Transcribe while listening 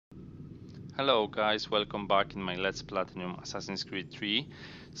Hello guys, welcome back in my Let's Platinum Assassin's Creed 3.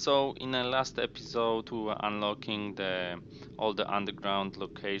 So in the last episode we were unlocking all the underground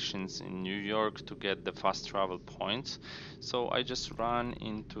locations in New York to get the fast travel points. So I just ran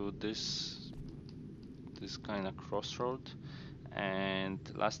into this kind of crossroad, and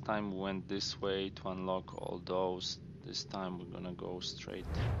last time we went this way to unlock all those. This time we're gonna go straight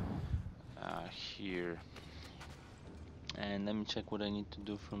here. And let me check what I need to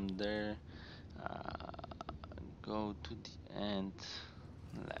do from there. Go to the end,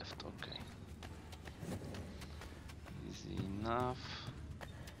 left, okay. Easy enough.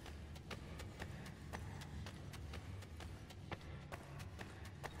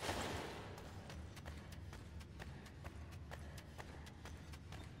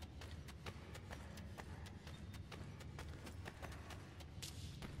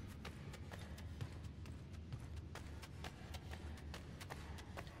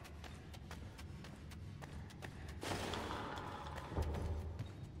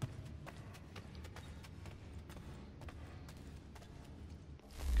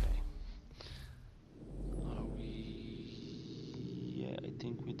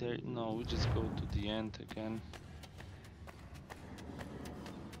 There, no, we just go to the end again.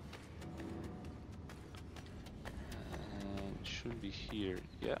 And it should be here,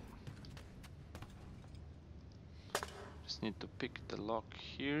 yeah. Just need to pick the lock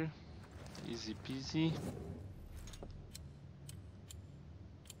here. Easy peasy.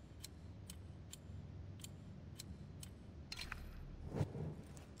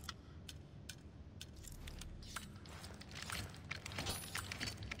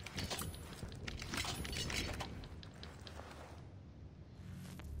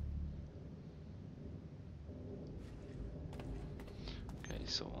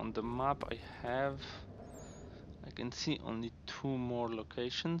 So on the map I can see only 2 more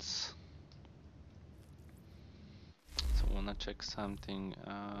locations. So I wanna check something.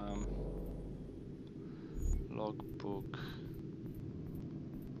 Logbook.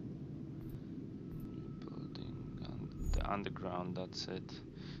 Rebuilding the underground, that's it.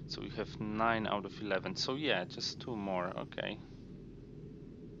 So we have 9 out of 11. So yeah, just 2 more, okay.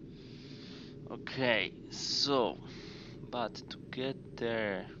 Okay, so, but to get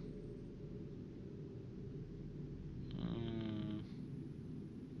there,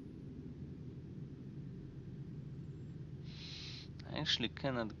 I actually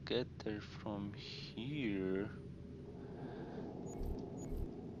cannot get there from here.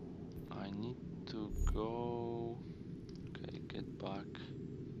 I need to go, okay, get back.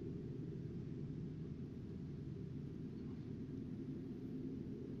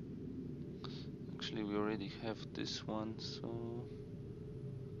 Actually, we already have this one, so...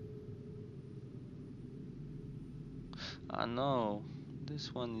 no,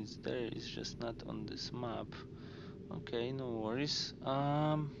 this one is there, it's just not on this map. Okay, no worries.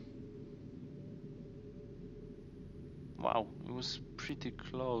 Wow, it was pretty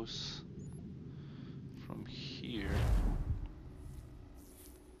close from here.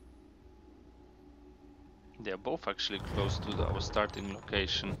 They're both actually close to our starting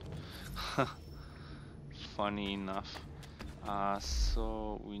location. Funny enough.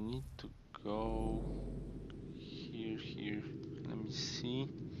 So we need to go here. Let me see.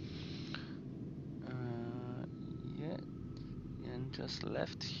 Yeah, and just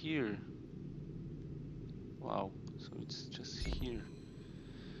left here. Wow, so it's just here.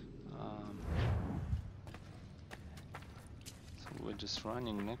 So we're just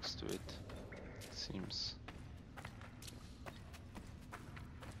running next to it seems.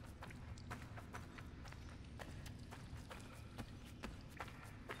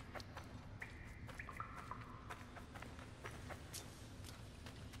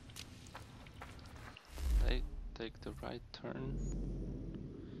 Take the right turn.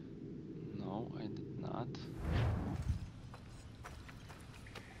 No, I did not.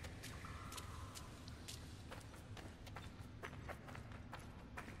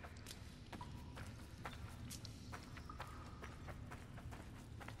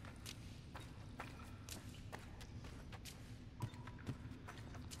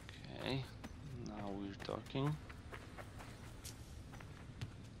 Okay, now we're talking.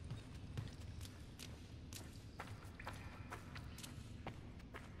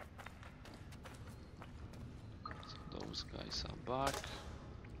 Those guys are back.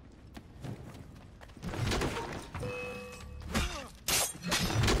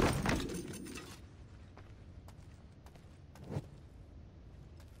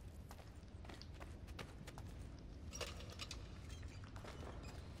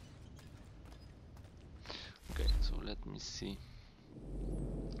 Okay, so let me see.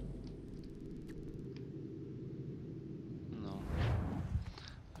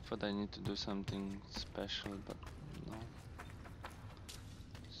 thought I need to do something special, but no.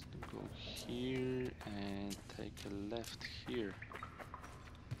 Just go here and take a left here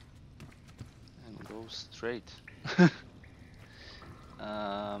and go straight. Am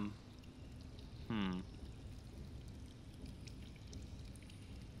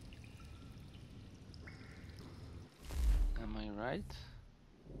I right?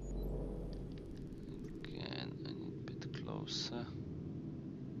 Again, I need a bit closer.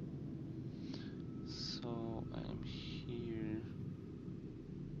 So I'm here.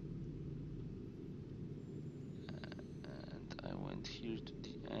 And I went here to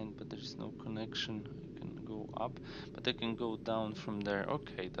the end, but there's no connection. I can go up, but I can go down from there.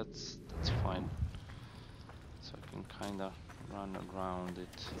 Okay, that's fine. So I can kinda run around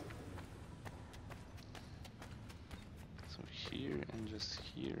it. So here and just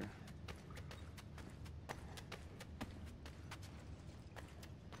here.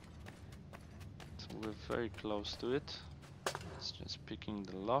 So we're very close to it. It's just picking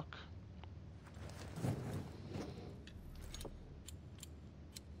the lock.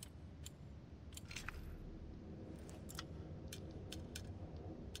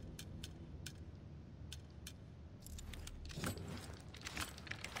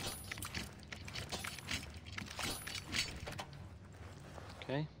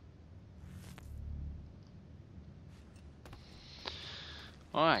 Okay.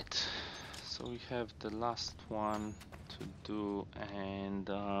 Alright, so we have the last one to do, and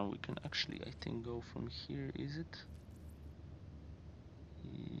we can actually, I think, go from here, is it?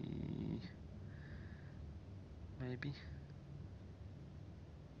 Maybe?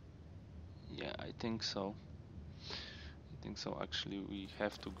 Yeah, I think so. Actually, we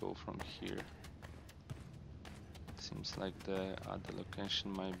have to go from here. It seems like the other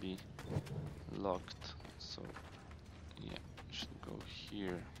location might be locked, so yeah, we should go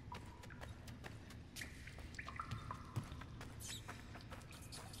here.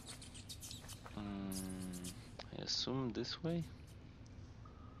 I assume this way?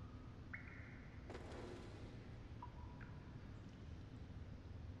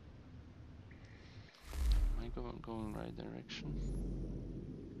 Am I going right direction?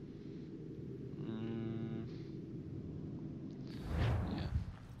 Yeah.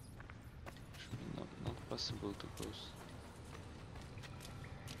 Should be not possible to go.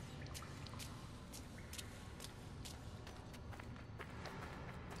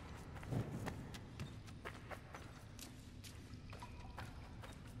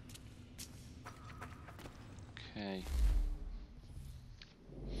 Okay.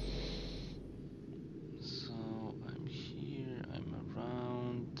 So I'm here, I'm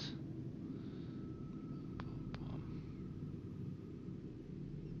around.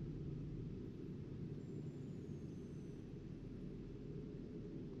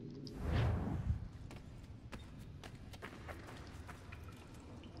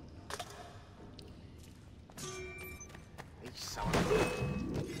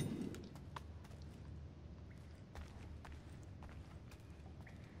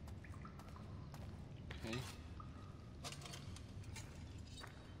 Okay.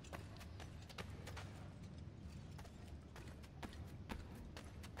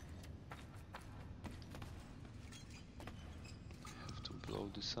 Have to blow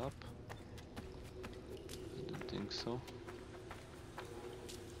this up. I don't think so.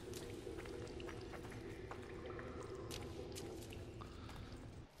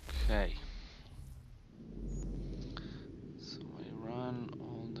 Okay. So I run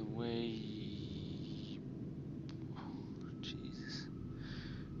all the way. Jesus.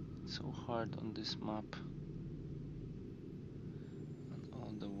 It's so hard on this map. And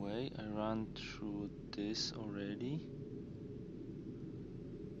all the way. I ran through this already.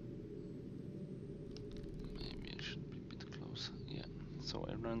 Maybe I should be a bit closer. Yeah. So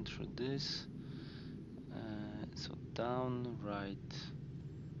I ran through this. So down, right.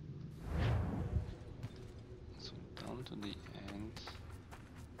 So down to the end.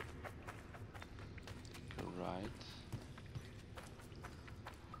 Go right.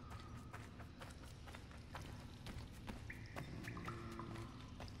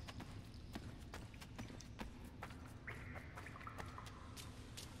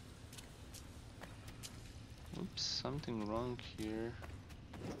 Oops, something wrong here.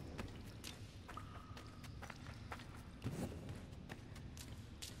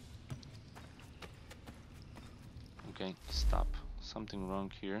 Okay, stop. Something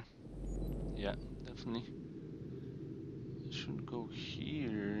wrong here. Yeah, definitely. I should go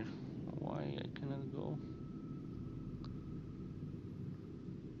here. Why I cannot go?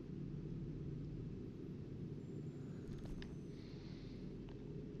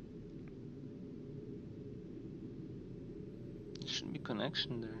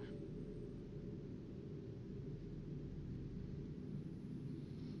 connection there.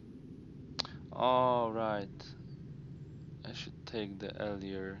 All right. I should take the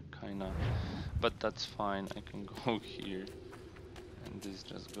earlier kinda, but that's fine. I can go here, and this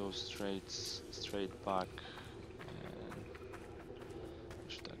just goes straight back, and I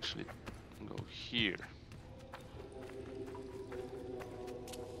should actually go here,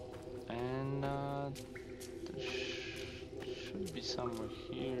 and there should be somewhere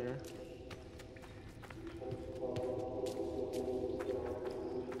here.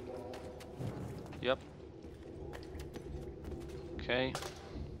 Yep. Okay,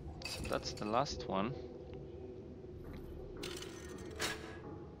 so that's the last one.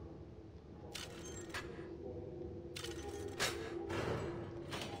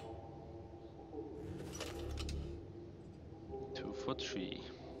 Two for three.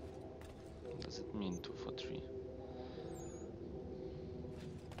 What does it mean, 2 for 3?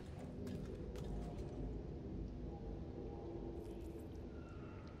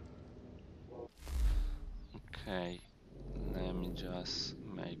 Okay, let me just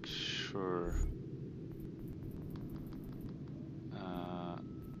make sure.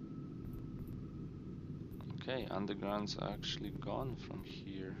 Okay, underground's actually gone from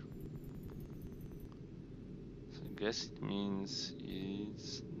here. So I guess it means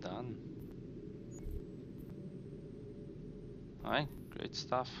it's done. Alright, great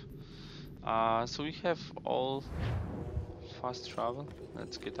stuff. So we have all fast travel.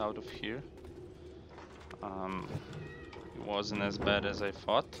 Let's get out of here. It wasn't as bad as I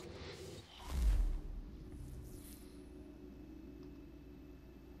thought.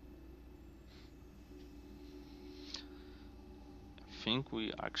 I think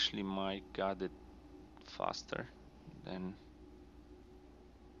we actually might got it faster than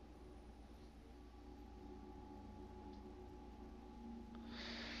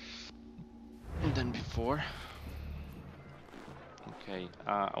before. Okay,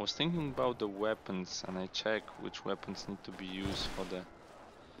 I was thinking about the weapons, and I check which weapons need to be used for the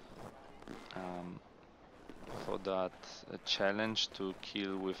that challenge to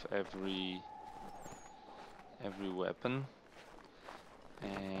kill with every weapon,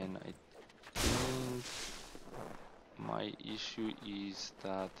 and I think my issue is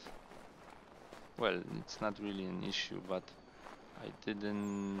that, well, it's not really an issue, but I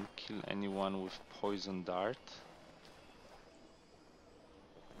didn't kill anyone with poison dart,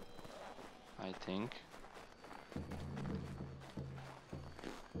 I think.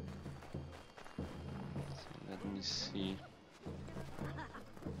 So let me see.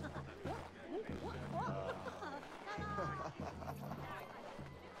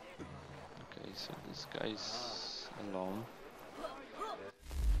 Okay, so this guy's alone.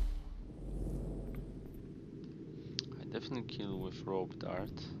 I definitely kill with rope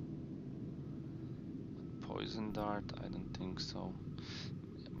dart. Poison dart, I don't think so.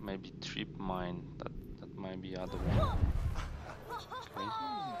 Maybe trip mine, that might be other one. Okay.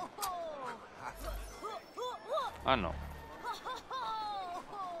 Ah no.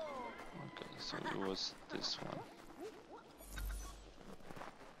 Okay, so it was this one.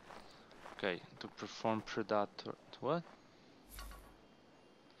 Okay, to perform predator. What?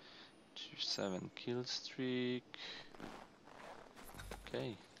 7 kill streak.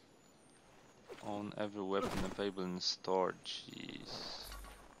 Okay. Own every weapon available in store. Jeez.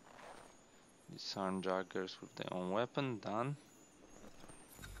 Disarm joggers with their own weapon. Done.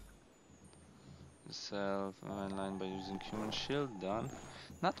 Self line by using human shield. Done.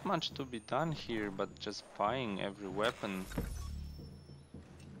 Not much to be done here, but just buying every weapon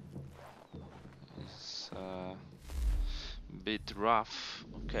is a bit rough.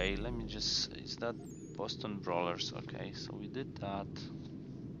 Okay, let me just. Is that Boston Brawlers? Okay, so we did that.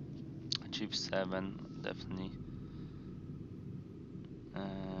 Achieve 7, definitely.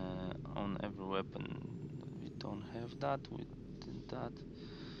 On every weapon, we don't have that. We did that.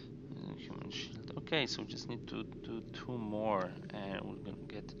 Human shield. Okay, so we just need to do 2 more, and we're gonna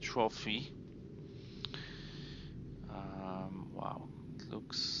get the trophy. Wow, it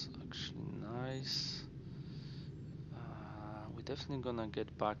looks actually nice. We're definitely gonna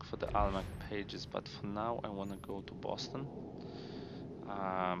get back for the Almac pages, but for now I wanna go to Boston.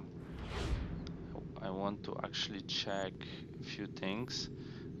 I want to actually check a few things.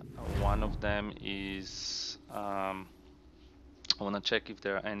 One of them is I want to check if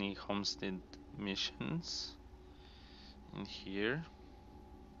there are any homestead missions in here,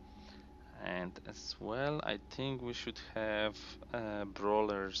 and as well I think we should have a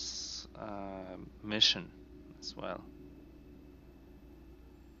brawlers mission as well,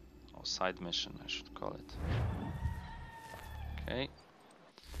 or side mission I should call it. Okay,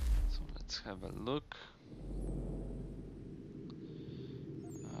 let's have a look.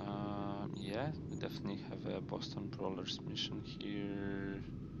 Yeah, we definitely have a Boston Brawlers mission here,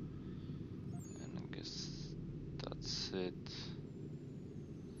 and I guess that's it.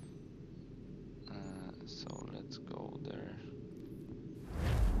 So let's go there.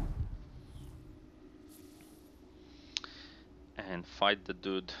 And fight the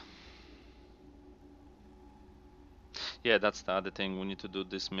dude. Yeah, that's the other thing. We need to do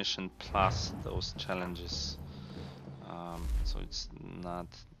this mission plus those challenges. So it's not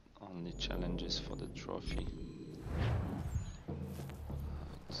only challenges for the trophy.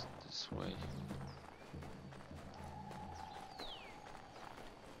 It's this way.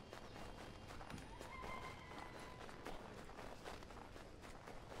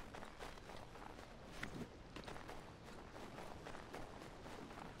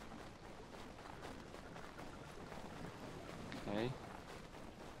 Okay.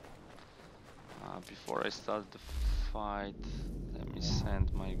 Before I start the fight, let me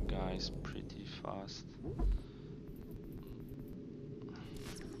send my guys pretty fast.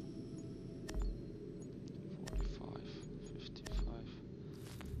 45, 55,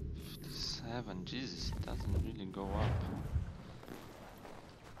 57. Jesus, it doesn't really go up.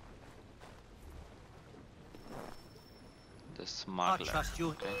 The smuggler. I trust you.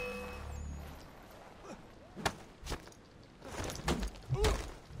 Okay.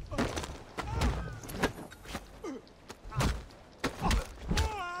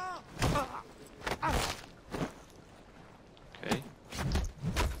 Okay.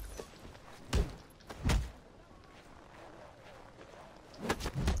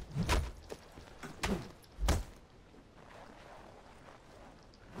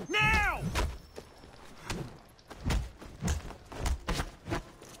 Now!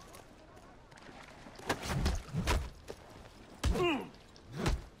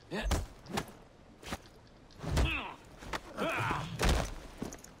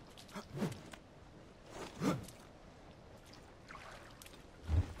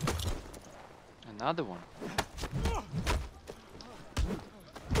 Another one.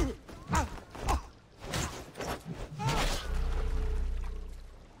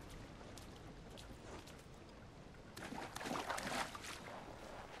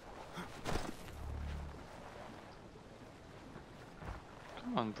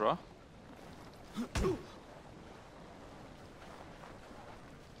 Come on, bro.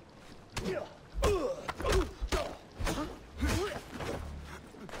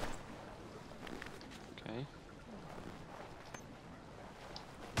 Okay.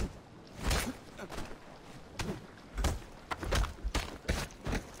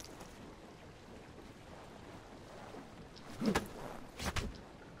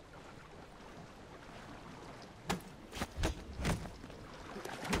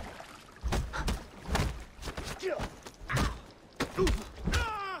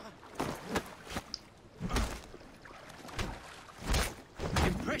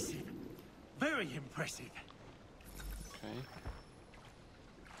 Impressive. Very impressive. Okay.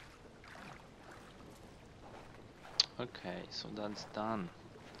 Okay, so that's done.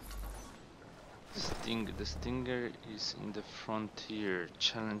 The Stinger is in the frontier.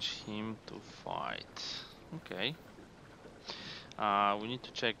 Challenge him to fight. Okay. We need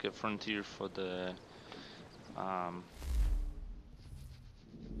to check the frontier for the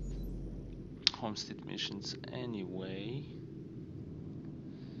homestead missions anyway.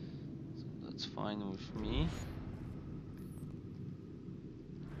 So that's fine with me.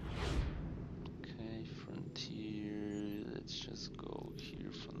 Okay, frontier. Let's just go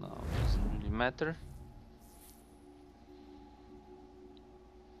here for now. Doesn't really matter.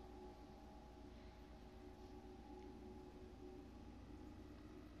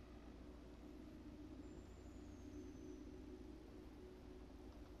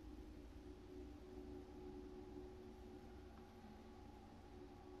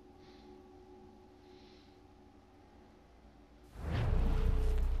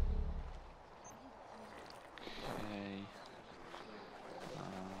 Okay.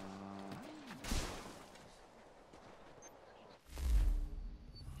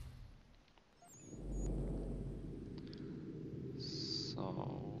 So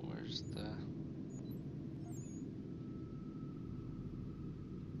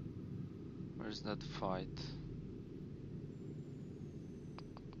where's that fight?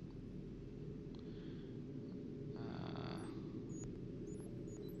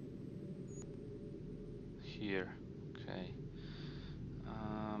 Here. Okay.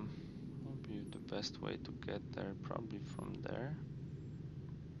 Maybe the best way to get there, probably from there.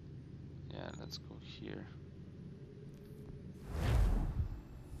 Yeah, let's go here.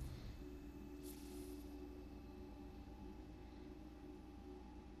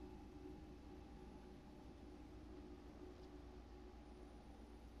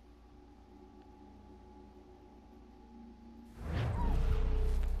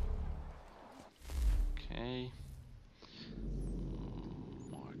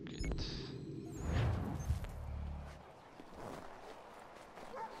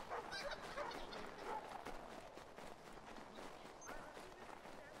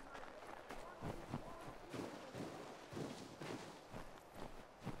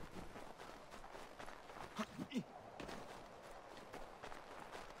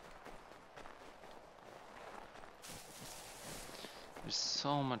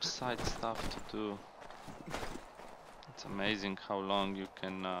 so much side stuff to do. It's amazing how long you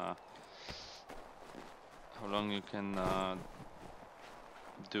can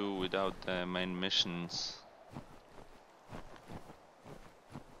do without the main missions.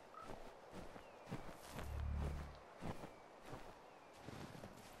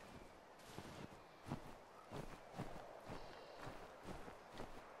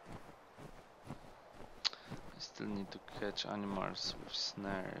 Still need to catch animals with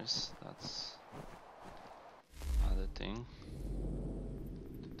snares. That's another thing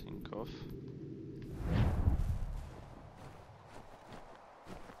to think of.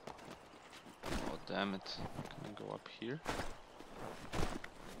 Oh damn it! Can I go up here?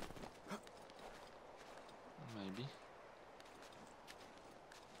 Maybe.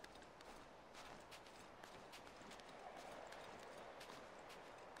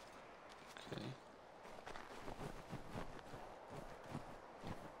 Okay.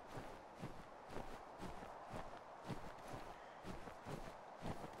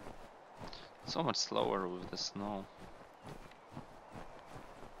 So much slower with the snow.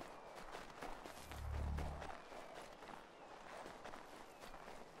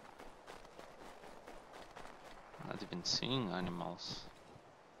 Not even seeing animals.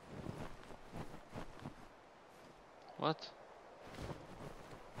 What?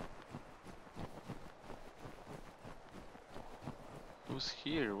 Who's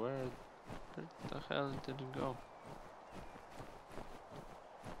here? Where the hell did it go?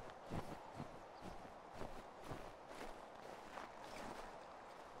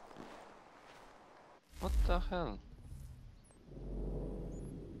 What the hell?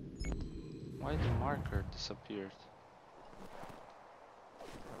 Why the marker disappeared?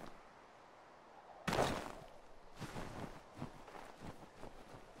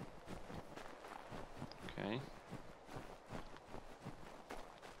 Okay.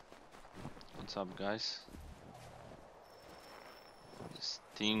 What's up, guys? The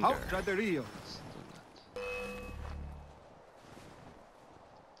stinger. Out the Rio. Let's do that.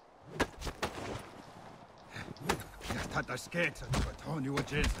 Ja stata scherzo, Tony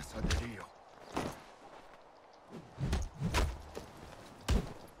Wajensa sa de Rio.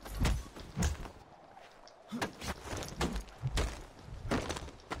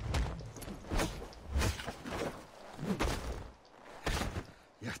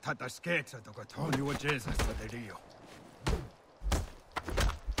 Ja stata scherzo, Tony Wajensa sa de Rio.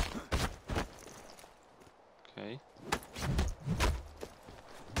 Okay.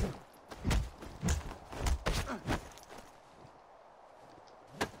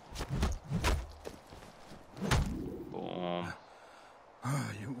 Boom.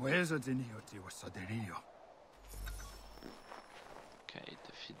 You wizards in here to sa de Rio. Okay,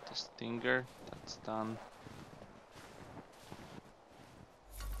 defeat the stinger. That's done.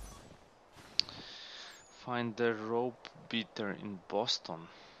 Find the rope beater in Boston.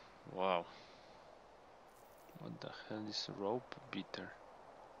 Wow. What the hell is a rope beater?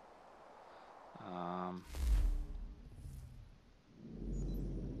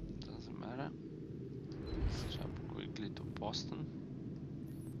 Doesn't matter. Let's jump quickly to Boston.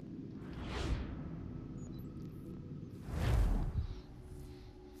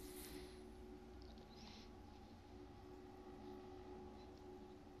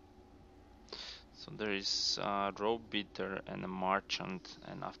 So there is a rope beater and a merchant,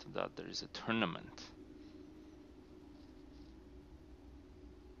 and after that there is a tournament.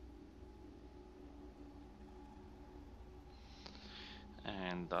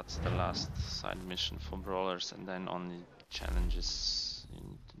 And that's the last side mission for brawlers, and then only challenges you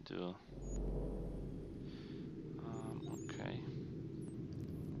need to do. Okay.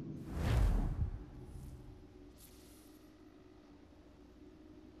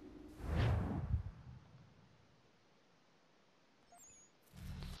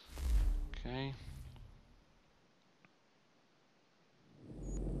 Okay.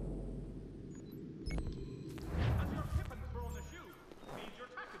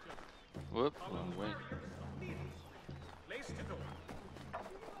 Whoop, wrong way.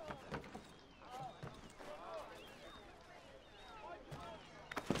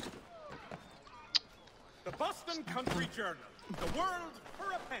 The Boston Country Journal. The world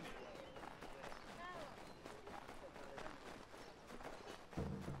for a penny.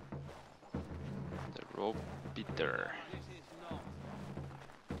 The rope beater.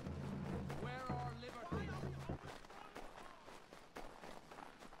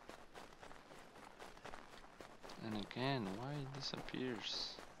 And again, why it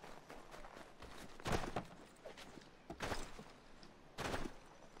disappears?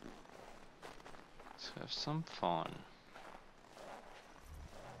 Let's have some fun.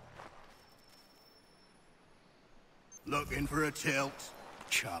 Looking for a tilt?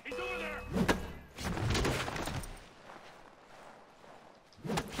 Chop. He's over there!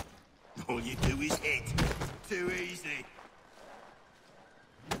 All you do is hit. Too easy.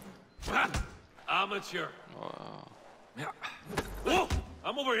 Amateur. Wow. Whoa!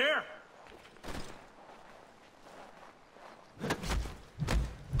 I'm over here!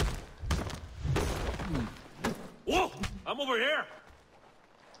 Whoa! I'm over here!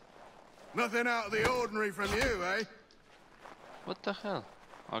 Nothing out of the ordinary from you, eh? What the hell?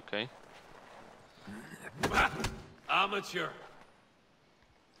 Okay. Amateur.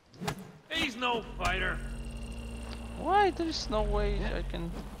 He's no fighter. Why? There's no way I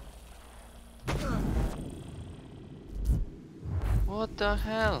can... What the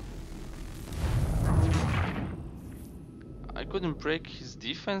hell? I couldn't break his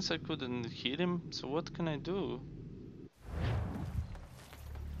defense, I couldn't hit him, so what can I do?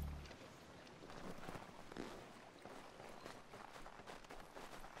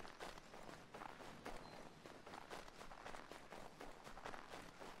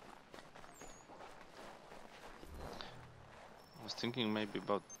 I was thinking maybe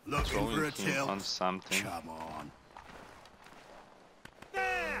about Looking for a throwing him tilt? on something. Come on.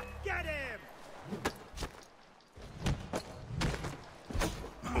 There! Get him!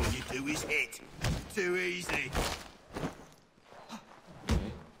 All you do is hit. Too easy.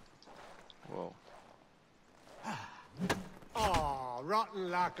 Okay. Whoa. Oh,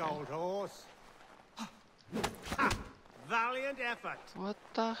 rotten luck, old horse. Ha! Valiant effort. What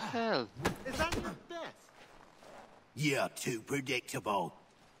the hell? Is that your best? You're too predictable.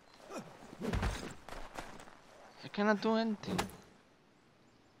 I cannot do anything.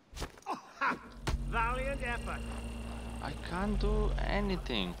 Ha! Valiant effort. I can't do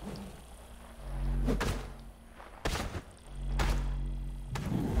anything.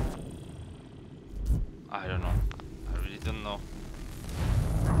 I don't know. I really don't know.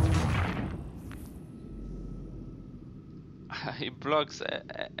 He blocks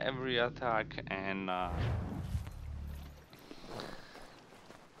every attack and I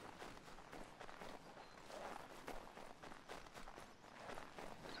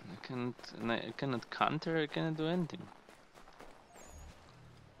cannot counter, I cannot do anything.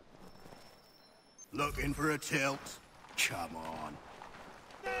 Looking for a tilt? Come on.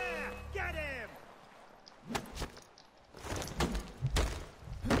 There! Get him!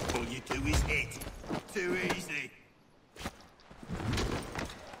 All you do is hit. Too easy.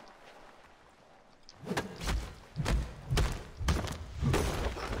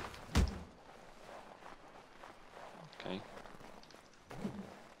 Okay.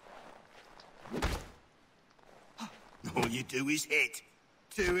 All you do is hit.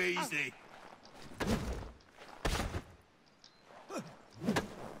 Too easy.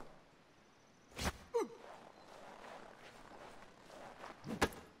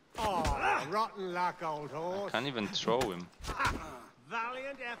 Oh, rotten luck, old I horse. can't even throw him.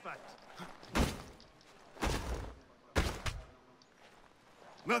 Valiant effort.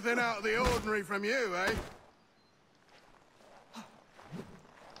 Nothing out of the ordinary from you, eh?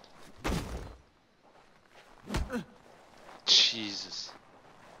 Jesus.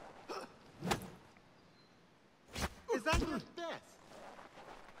 Is that your best?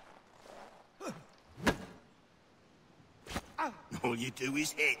 All you do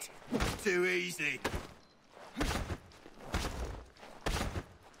is hit. Too easy.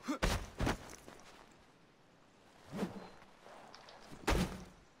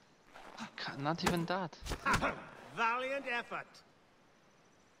 Not even that. Valiant effort.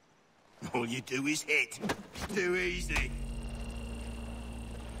 All you do is hit. Too easy.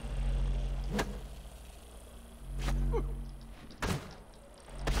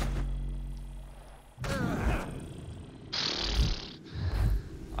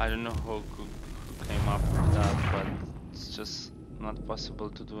 I don't know who came up with that, but it's just not possible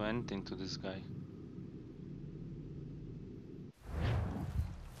to do anything to this guy.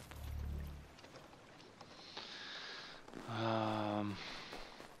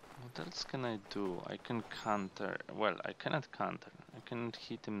 What else can I do? I can counter. Well, I cannot counter. I cannot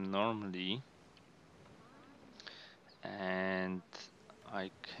hit him normally. And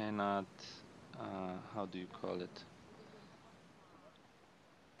I cannot... how do you call it?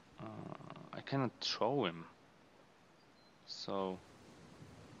 I cannot throw him. So...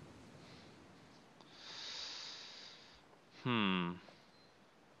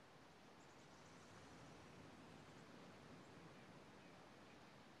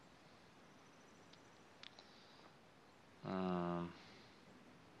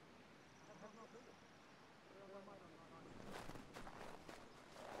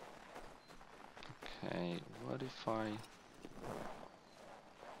 Okay, what if if I...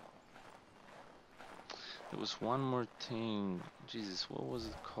 There was one more thing. Jesus, what was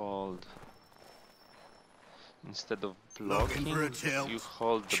it called? Instead of blocking, Looking for a tilt? you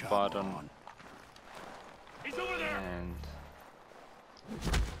hold the Come button on. He's over there! and...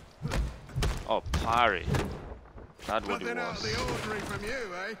 Oh, parry. That's what it Nothing out of was. the ordinary from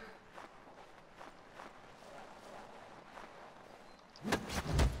you, eh?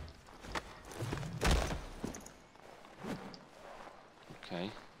 Okay.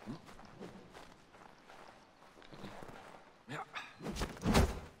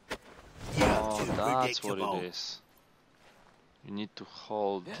 Oh, that's what it is. You need to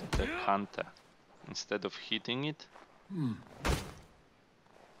hold the kanta instead of hitting it.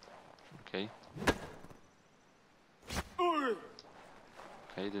 Okay.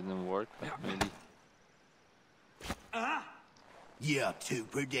 Okay, didn't work, but maybe. You're too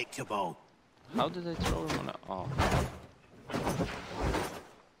predictable. How did I throw him on a... Oh.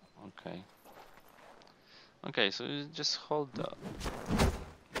 Okay. Okay, so you just hold the...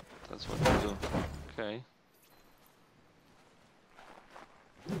 That's what you do. Okay.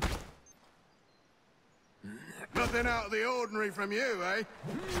 Nothing out of the ordinary from you, eh?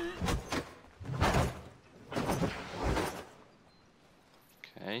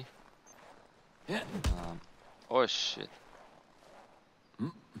 Okay. Oh shit.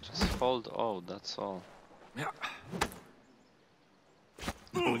 Just hold O, that's all.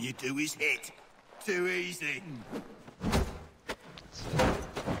 All you do is hit. Too easy. That's it.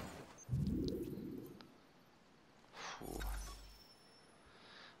 Phew.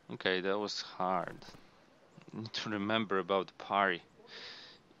 Okay, that was hard. Need to remember about parry.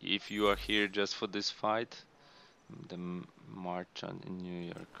 If you are here just for this fight, the merchant in New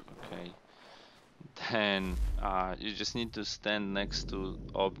York, okay. Then you just need to stand next to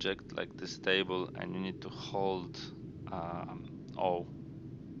object like this table, and you need to hold O,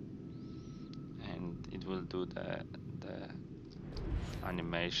 and it will do the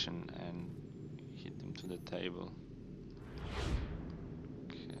animation and hit him to the table.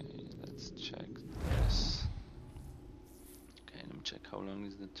 Okay, let's check this. Okay, let me check how long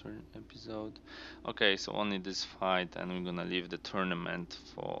is the turn episode. Okay, so only this fight, and we're gonna leave the tournament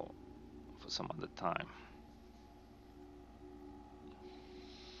for some other time.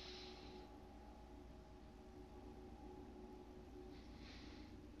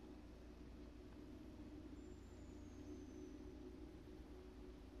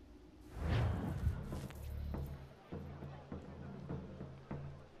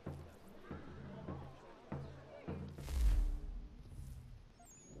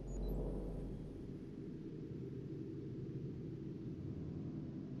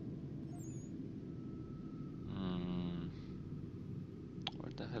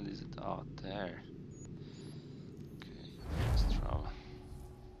 Where the hell is it? Out there. Okay, let's travel.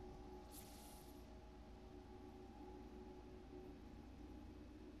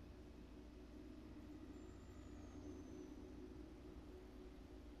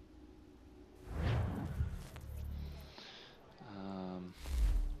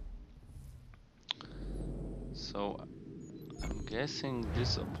 So I'm guessing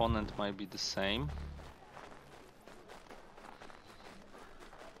this opponent might be the same.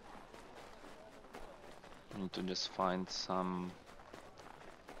 I need to just find some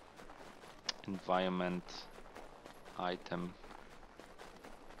environment item.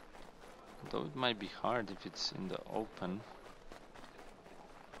 Though it might be hard if it's in the open.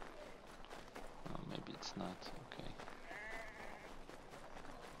 Oh, maybe it's not. Okay.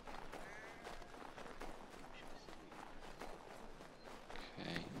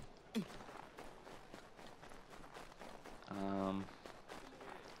 Okay.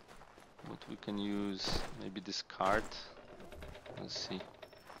 What we can use? Maybe this card. Let's see.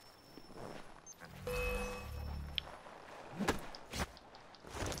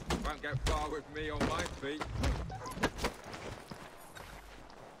 Won't get far with me on my feet.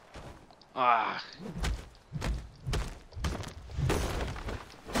 Ah!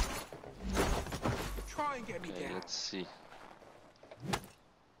 Try and get me Okay, down. let's see.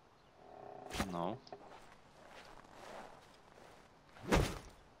 No.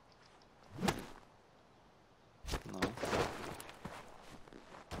 No.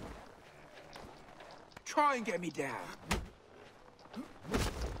 Try and get me down.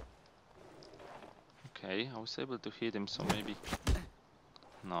 Okay, I was able to hit him, so maybe...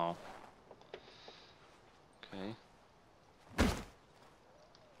 No. Okay.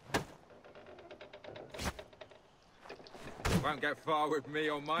 Won't get far with me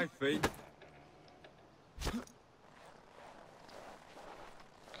on my feet.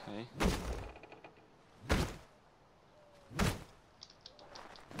 Okay.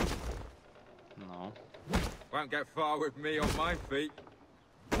 Won't get far with me on my feet.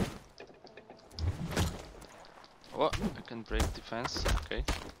 What? I can break defense. Okay.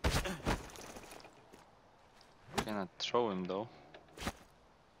 Cannot throw him though.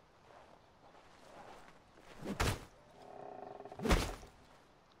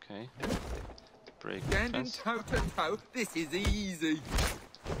 Okay. Break Standing defense. toe to toe, this is easy.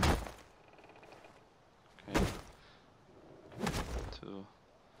 Okay. 2,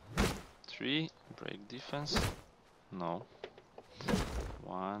 3. Break defense. No.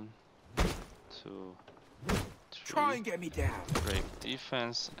 1, 2, 3. Try and get me down. Break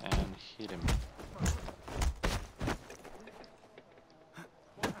defense and hit him.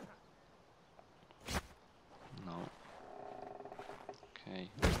 No. Okay.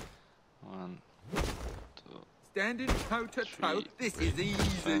 1, 2, Standing toe to toe, 3. this Break is easy.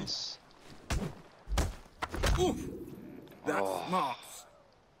 defense. Oof. That's Oh. smart.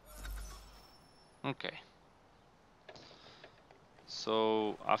 Okay.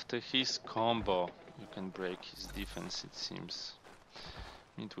 So after his combo, you can break his defense, it seems.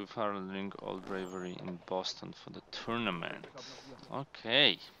 Meet with Harling Old Bravery in Boston for the tournament.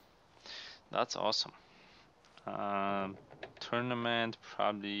 Okay, that's awesome. Tournament,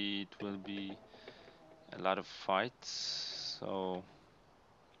 probably it will be a lot of fights, so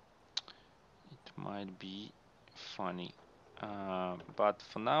it might be funny. But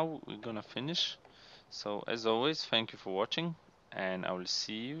for now, we're gonna finish. So as always, thank you for watching, and I will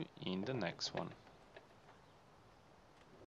see you in the next one.